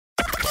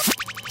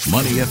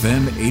Money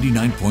FM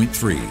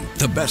 89.3,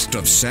 the best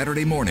of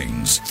Saturday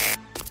mornings.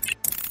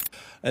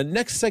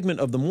 Next segment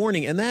of the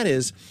morning, and that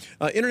is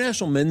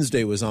International Men's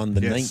Day was on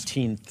the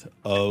 19th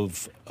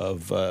of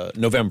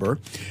November,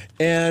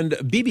 and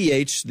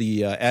BBH,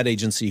 the ad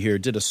agency here,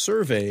 did a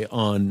survey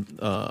on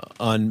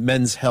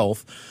men's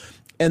health,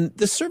 and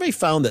the survey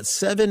found that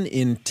 7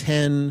 in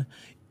 10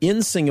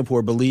 in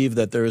Singapore believe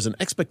that there is an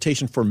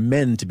expectation for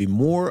men to be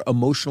more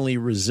emotionally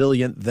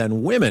resilient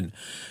than women.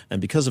 And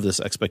because of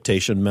this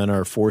expectation, men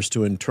are forced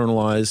to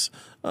internalize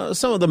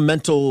some of the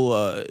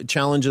mental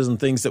challenges and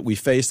things that we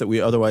face that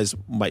we otherwise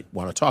might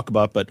want to talk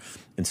about, but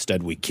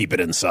instead we keep it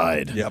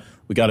inside. Yep.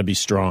 We got to be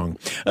strong.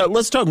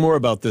 Let's talk more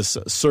about this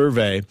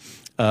survey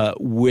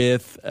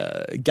with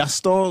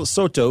Gaston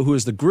Soto, who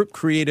is the Group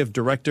Creative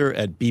Director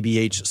at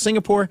BBH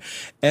Singapore,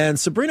 and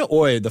Sabrina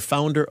Ooi, the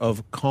founder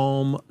of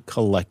Calm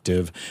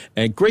Collective.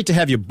 And great to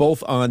have you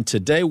both on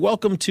today.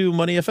 Welcome to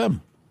Money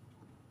FM.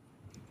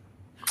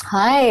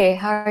 Hi,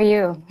 how are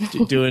you?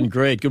 Doing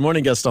great. Good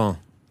morning, Gaston.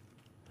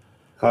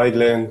 Hi,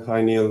 Glenn.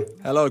 Hi, Neil.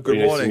 Hello, good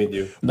Very morning. Nice to meet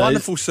you.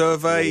 Wonderful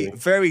survey,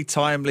 very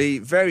timely,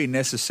 very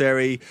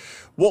necessary.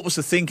 What was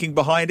the thinking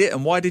behind it,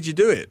 and why did you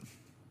do it?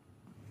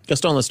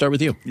 Gaston, let's start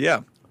with you.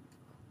 Yeah.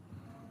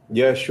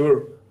 Yeah,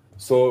 sure.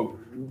 So,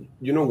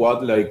 you know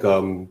what? Like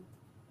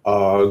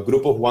a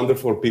group of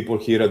wonderful people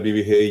here at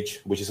BBH,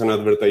 which is an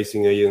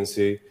advertising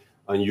agency,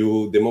 and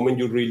the moment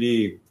you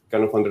really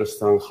kind of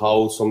understand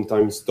how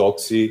sometimes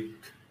toxic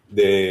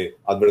the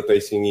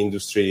advertising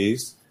industry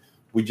is,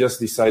 we just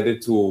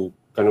decided to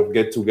kind of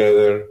get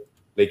together,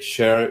 like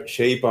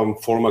shape and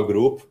form a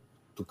group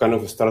to kind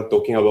of start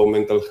talking about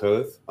mental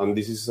health. And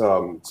this is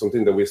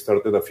something that we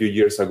started a few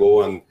years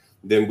ago, and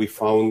then we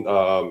found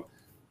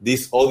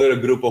this other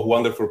group of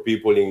wonderful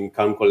people in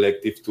Calm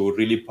Collective to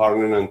really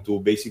partner and to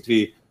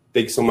basically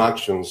take some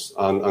actions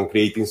and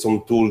creating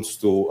some tools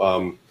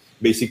to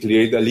basically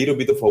create a little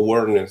bit of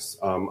awareness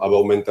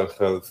about mental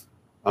health.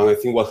 And I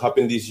think what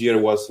happened this year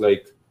was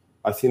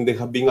I think there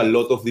have been a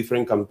lot of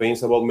different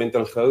campaigns about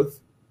mental health,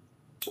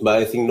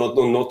 but I think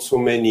not so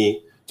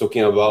many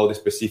talking about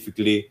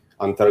specifically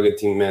and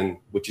targeting men,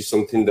 which is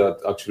something that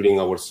actually in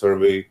our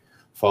survey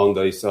found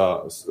that is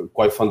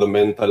quite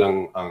fundamental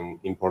and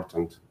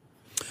important.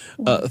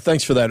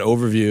 Thanks for that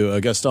overview,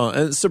 Gaston.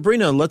 And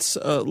Sabrina,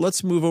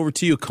 let's move over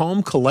to you.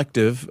 Calm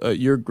Collective,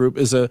 your group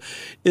is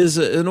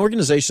an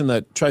organization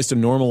that tries to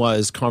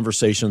normalize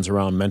conversations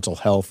around mental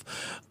health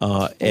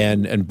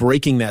and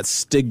breaking that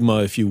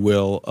stigma, if you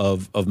will,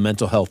 of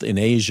mental health in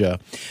Asia.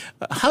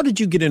 How did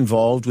you get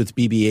involved with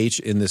BBH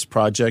in this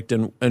project,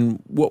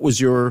 and what was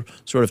your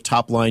sort of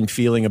top line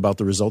feeling about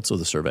the results of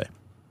the survey?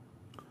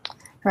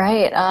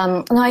 Right.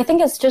 No, I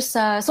think it's just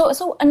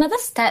so another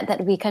stat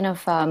that we kind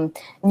of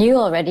knew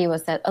already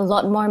was that a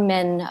lot more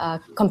men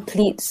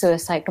complete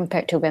suicide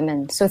compared to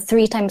women. So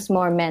 3 times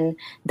more men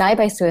die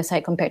by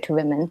suicide compared to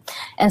women.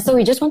 And so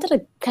we just wanted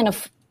to kind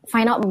of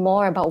find out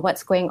more about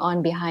what's going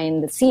on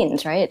behind the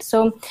scenes, right?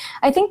 So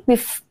I think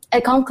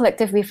at Calm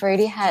Collective, we've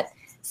already had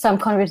some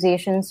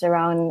conversations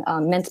around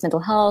men's mental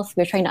health.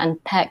 We're trying to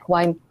unpack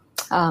why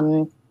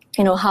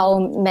how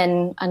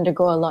men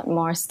undergo a lot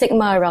more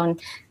stigma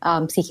around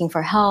seeking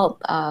for help.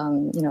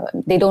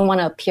 They don't want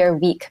to appear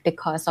weak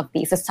because of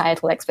the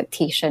societal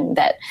expectation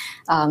that,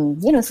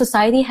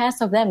 society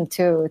has of them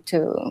to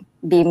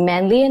be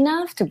manly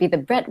enough, to be the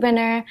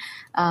breadwinner,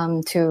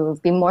 to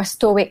be more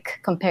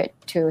stoic compared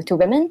to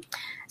women.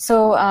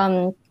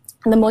 So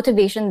the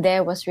motivation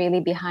there was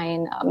really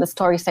behind the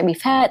stories that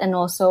we've had, and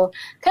also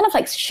kind of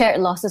like shared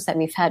losses that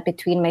we've had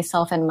between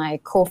myself and my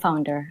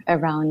co-founder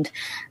around,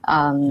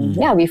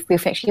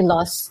 we've actually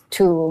lost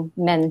 2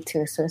 men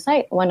to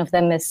suicide. One of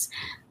them is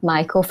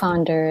my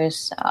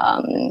co-founder's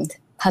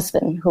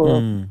husband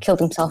who killed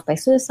himself by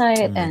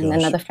suicide, and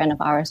another friend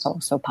of ours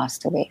also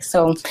passed away.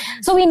 So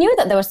we knew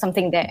that there was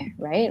something there,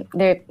 right?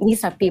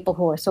 These are people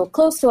who are so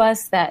close to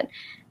us that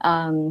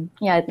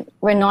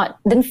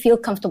didn't feel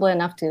comfortable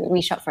enough to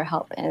reach out for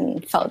help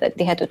and felt that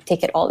they had to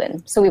take it all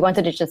in. So we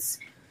wanted to just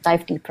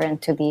dive deeper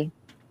into the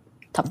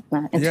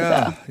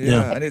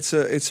and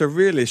it's a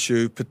real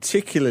issue,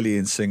 particularly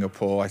in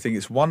Singapore. I think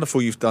it's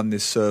wonderful you've done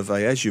this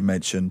survey, as you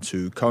mentioned,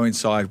 to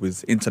coincide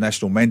with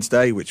International Men's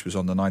Day, which was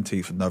on the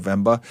 19th of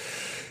November.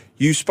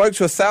 You spoke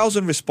to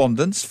 1,000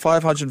 respondents,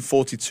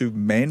 542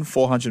 men,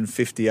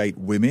 458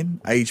 women,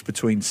 aged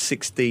between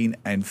 16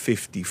 and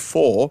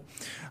 54.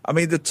 I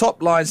mean, the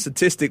top line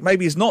statistic,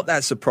 maybe is not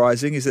that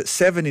surprising, is that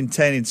 7 in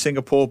 10 in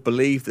Singapore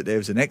believe that there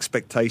is an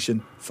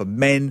expectation for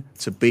men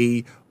to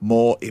be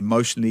more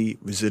emotionally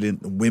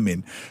resilient than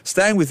women.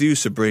 Staying with you,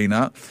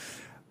 Sabrina,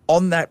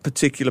 on that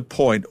particular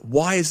point,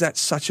 why is that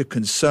such a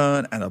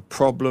concern and a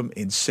problem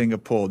in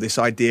Singapore? This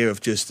idea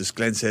of just, as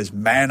Glenn says,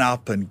 man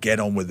up and get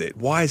on with it.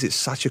 Why is it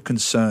such a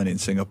concern in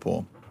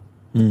Singapore?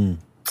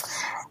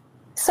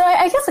 So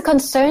I guess the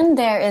concern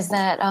there is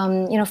that,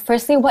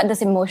 firstly, what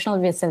does emotional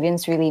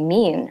resilience really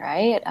mean,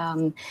 right?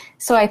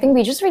 So I think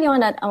we just really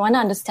want to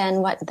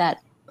understand what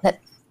that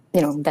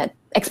that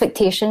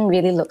expectation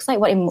really looks like,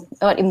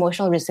 what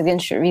emotional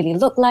resilience should really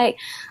look like.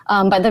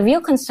 But the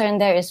real concern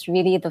there is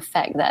really the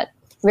fact that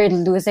we're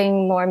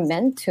losing more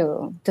men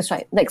to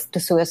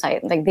suicide.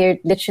 Like they're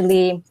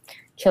literally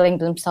killing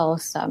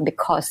themselves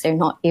because they're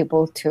not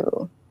able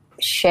to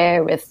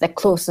share with the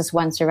closest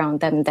ones around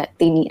them that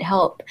they need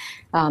help,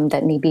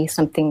 that maybe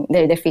something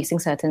they're facing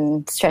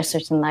certain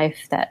stressors in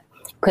life that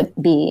could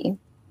be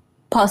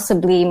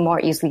possibly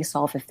more easily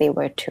solved if they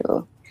were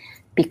to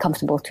be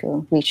comfortable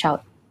to reach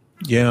out.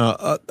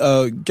 Yeah,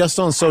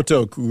 Gaston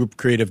Soto, Group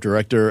Creative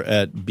Director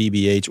at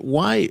BBH.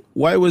 Why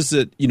was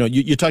it?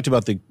 You talked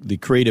about the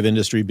creative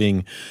industry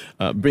being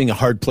a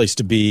hard place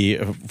to be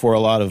for a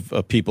lot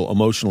of people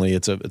emotionally.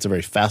 It's a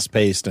very fast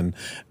paced and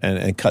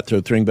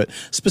cutthroat thing. But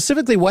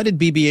specifically, why did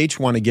BBH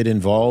want to get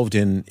involved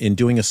in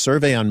doing a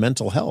survey on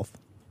mental health?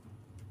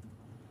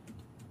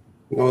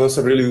 No, that's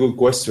a really good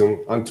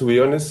question. And to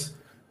be honest,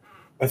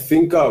 I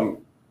think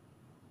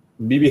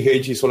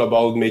BBH is all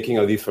about making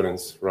a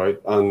difference, right?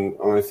 And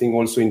I think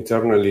also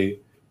internally,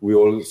 we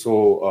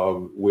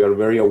are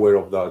very aware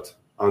of that.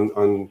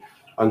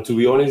 And to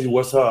be honest, it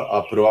was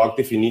a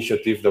proactive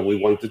initiative that we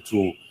wanted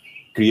to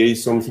create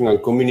something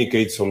and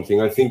communicate something.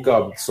 I think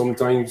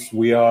sometimes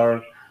we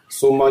are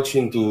so much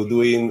into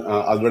doing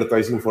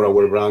advertising for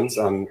our brands,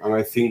 and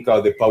I think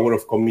the power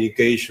of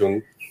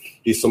communication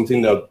is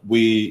something that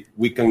we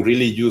can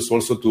really use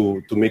also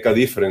to make a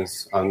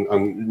difference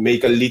and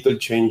make a little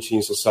change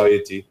in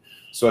society.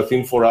 So I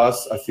think for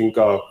us,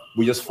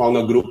 we just found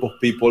a group of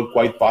people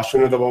quite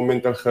passionate about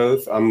mental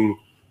health.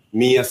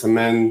 Me as a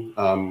man,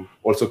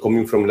 also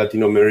coming from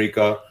Latin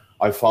America,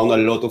 I found a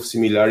lot of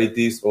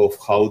similarities of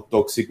how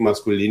toxic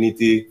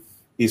masculinity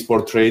is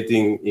portrayed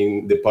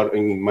in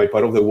my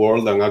part of the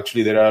world. And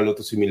actually there are a lot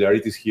of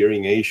similarities here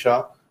in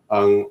Asia.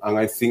 And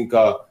I think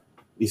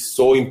it's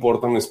so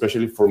important,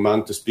 especially for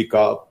men, to speak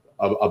up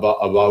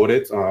about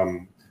it.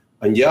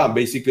 And yeah,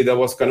 basically that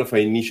was kind of an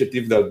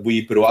initiative that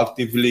we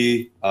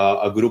proactively,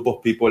 a group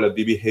of people at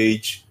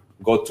BBH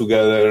got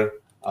together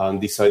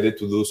and decided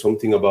to do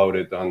something about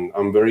it. And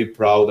I'm very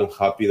proud and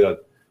happy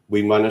that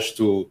we managed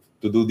to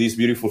do this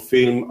beautiful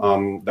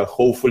film that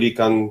hopefully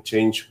can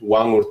change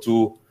one or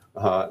two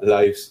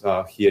lives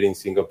here in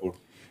Singapore.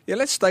 Yeah,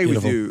 let's stay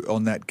with you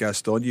on that,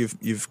 Gaston.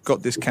 You've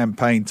got this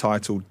campaign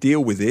titled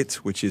Deal With It,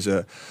 which is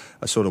a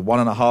sort of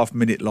 1.5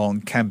 minute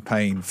long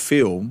campaign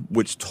film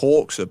which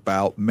talks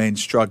about men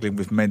struggling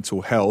with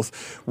mental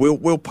health.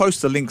 We'll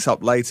post the links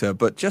up later,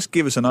 but just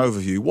give us an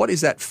overview. What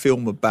is that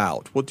film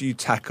about? What do you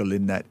tackle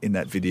in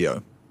that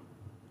video?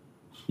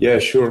 Yeah,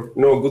 sure.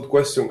 No, good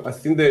question. I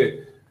think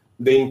the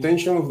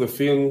intention of the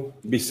film,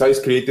 besides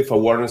creative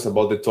awareness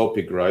about the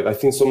topic, right? I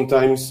think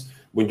sometimes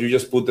when you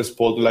just put the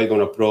spotlight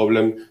on a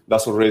problem,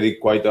 that's already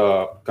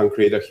can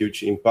create a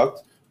huge impact.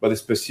 But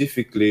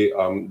specifically,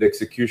 the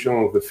execution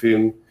of the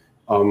film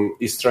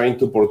is trying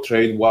to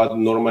portray what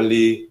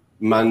normally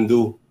men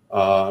do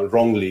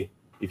wrongly,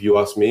 if you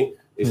ask me.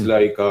 It's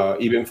like,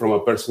 even from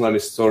a personal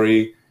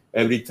story,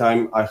 every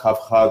time I have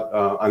had,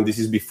 and this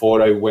is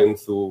before I went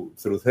through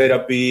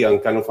therapy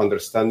and kind of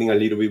understanding a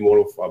little bit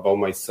more about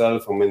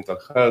myself and mental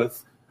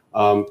health,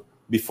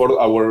 before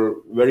our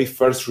very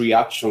first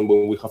reaction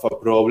when we have a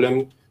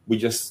problem, we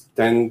just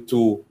tend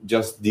to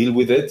just deal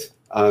with it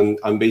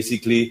and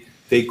basically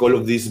take all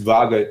of this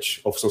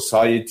baggage of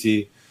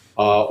society,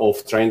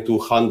 of trying to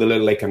handle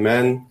it like a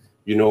man,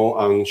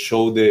 and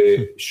show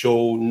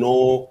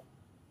no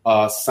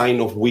sign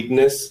of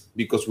weakness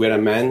because we're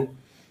a man.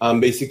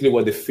 And basically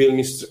what the film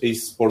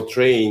is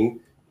portraying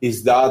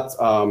is that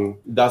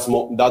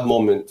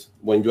moment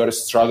when you are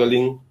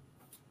struggling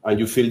and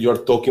you feel you're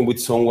talking with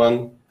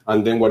someone,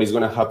 and then what is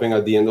going to happen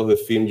at the end of the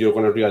film, you're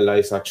going to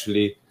realize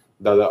actually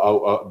that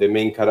the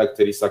main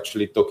character is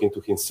actually talking to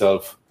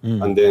himself.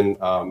 And then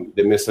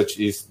the message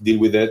is deal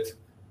with it,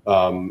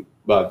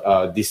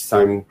 but this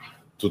time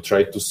to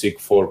try to seek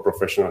for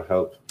professional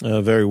help.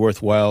 A very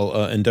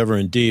worthwhile endeavor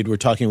indeed. We're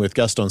talking with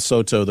Gaston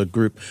Soto, the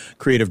Group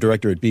Creative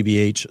Director at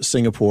BBH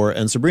Singapore,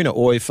 and Sabrina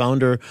Ooi,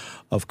 founder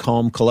of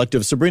Calm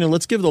Collective. Sabrina,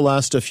 let's give the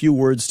last few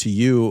words to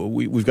you.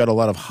 We've got a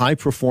lot of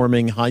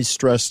high-performing,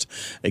 high-stressed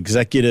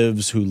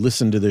executives who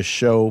listen to this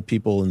show,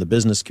 people in the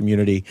business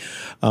community.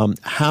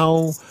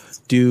 Let's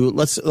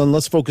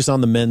focus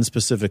on the men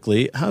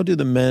specifically. How do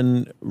the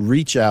men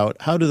reach out?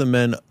 How do the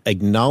men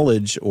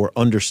acknowledge or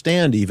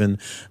understand even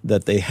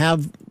that they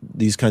have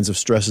these kinds of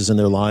stresses in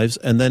their lives,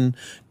 and then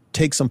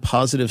take some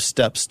positive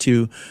steps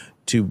to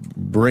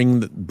bring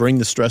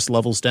the stress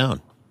levels down?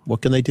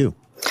 What can they do?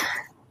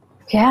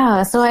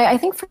 Yeah, so I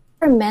think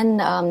for men,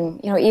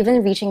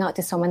 even reaching out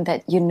to someone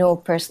that you know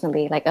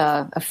personally, like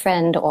a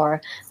friend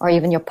or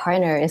even your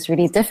partner, is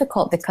really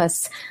difficult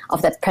because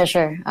of that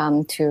pressure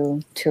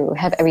to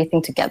have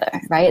everything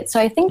together, right? So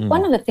I think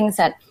one of the things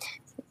that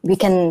we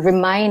can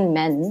remind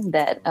men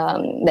that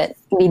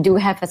we do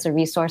have as a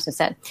resource is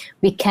that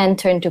we can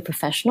turn to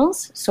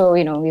professionals. So,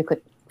 you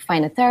could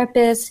find a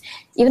therapist,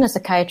 even a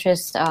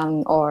psychiatrist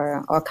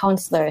or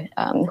counselor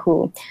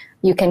who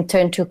you can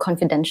turn to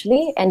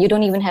confidentially, and you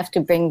don't even have to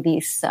bring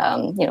these,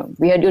 you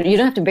don't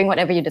have to bring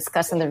whatever you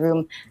discuss in the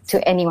room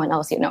to anyone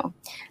else you know.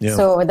 Yeah.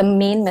 So the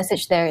main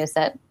message there is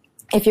that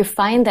if you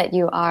find that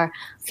you are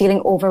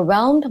feeling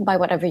overwhelmed by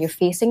whatever you're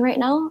facing right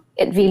now,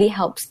 it really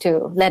helps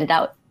to let it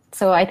out.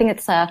 So I think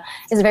it's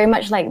very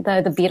much like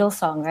the Beatles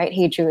song, right?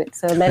 Hey Jude.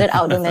 So let it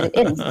out, don't let it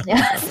in.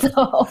 Yeah.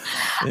 So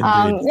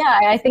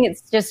I think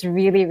it's just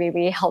really,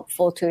 really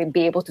helpful to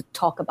be able to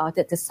talk about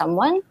it to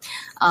someone.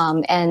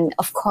 And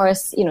of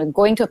course,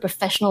 going to a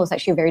professional is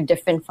actually very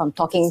different from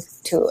talking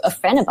to a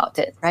friend about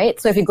it,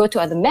 right? So if you go to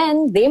other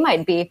men, they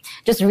might be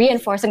just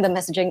reinforcing the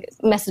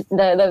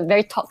the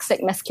very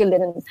toxic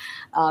masculine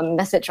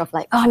message of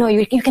like, oh no,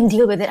 you can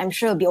deal with it. I'm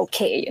sure it'll be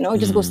okay.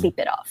 Just go sleep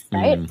it off,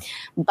 right?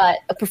 But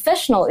a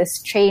professional is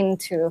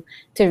trained to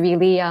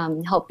really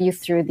help you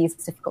through these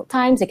difficult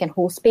times. They can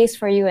hold space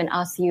for you and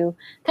ask you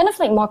kind of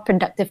like more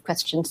productive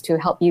questions to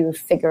help you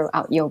figure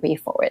out your way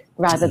forward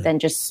rather than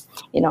just,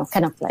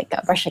 kind of like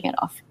brushing it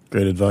off.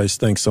 Great advice.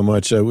 Thanks so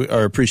much.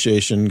 Our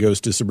appreciation goes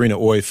to Sabrina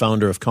Ooi,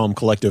 founder of Calm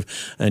Collective,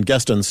 and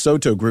Gaston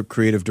Soto, Group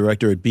Creative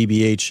Director at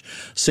BBH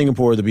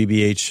Singapore. The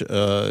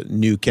BBH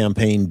new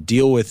campaign,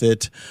 Deal With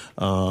It,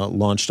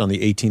 launched on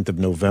the 18th of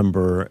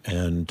November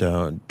and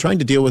trying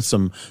to deal with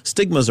some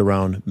stigmas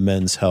around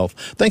men's health.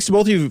 Thanks to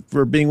both of you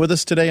for being with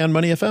us today on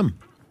Money FM.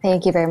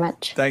 Thank you very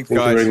much. Thank you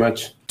very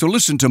much. To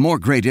listen to more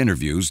great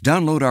interviews,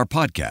 download our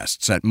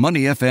podcasts at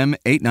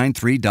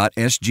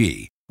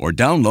moneyfm893.sg or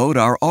download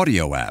our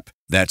audio app.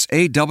 That's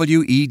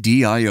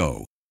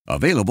AWEDIO.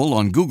 Available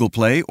on Google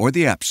Play or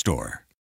the App Store.